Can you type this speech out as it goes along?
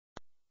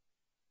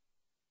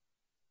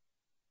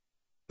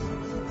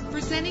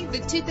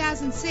Presenting the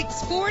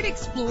 2006 Ford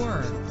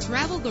Explorer.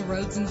 Travel the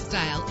roads in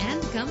style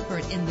and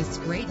comfort in this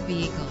great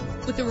vehicle.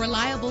 With a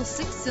reliable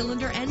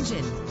 6-cylinder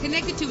engine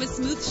connected to a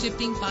smooth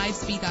shifting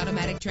 5-speed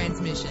automatic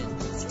transmission.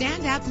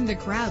 Stand out from the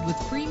crowd with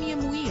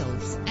premium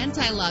wheels.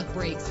 Anti-lock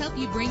brakes help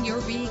you bring your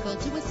vehicle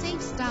to a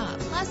safe stop.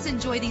 Plus,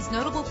 enjoy these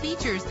notable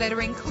features that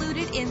are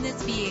included in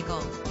this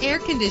vehicle: air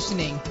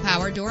conditioning,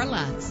 power door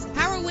locks,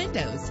 power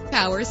windows,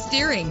 power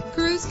steering,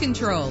 cruise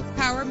control,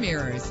 power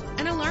mirrors,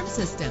 an alarm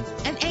system,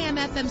 an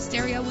AM/FM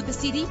stereo with a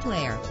CD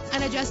player,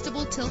 an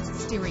adjustable tilt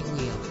steering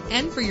wheel.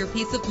 And for your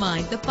peace of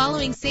mind, the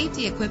following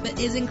safety equipment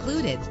is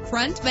included: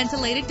 front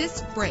ventilated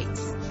disc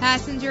brakes,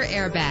 passenger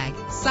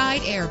airbag,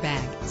 side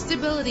airbag,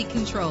 stability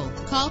control.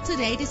 Call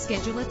today to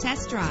schedule a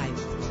test drive.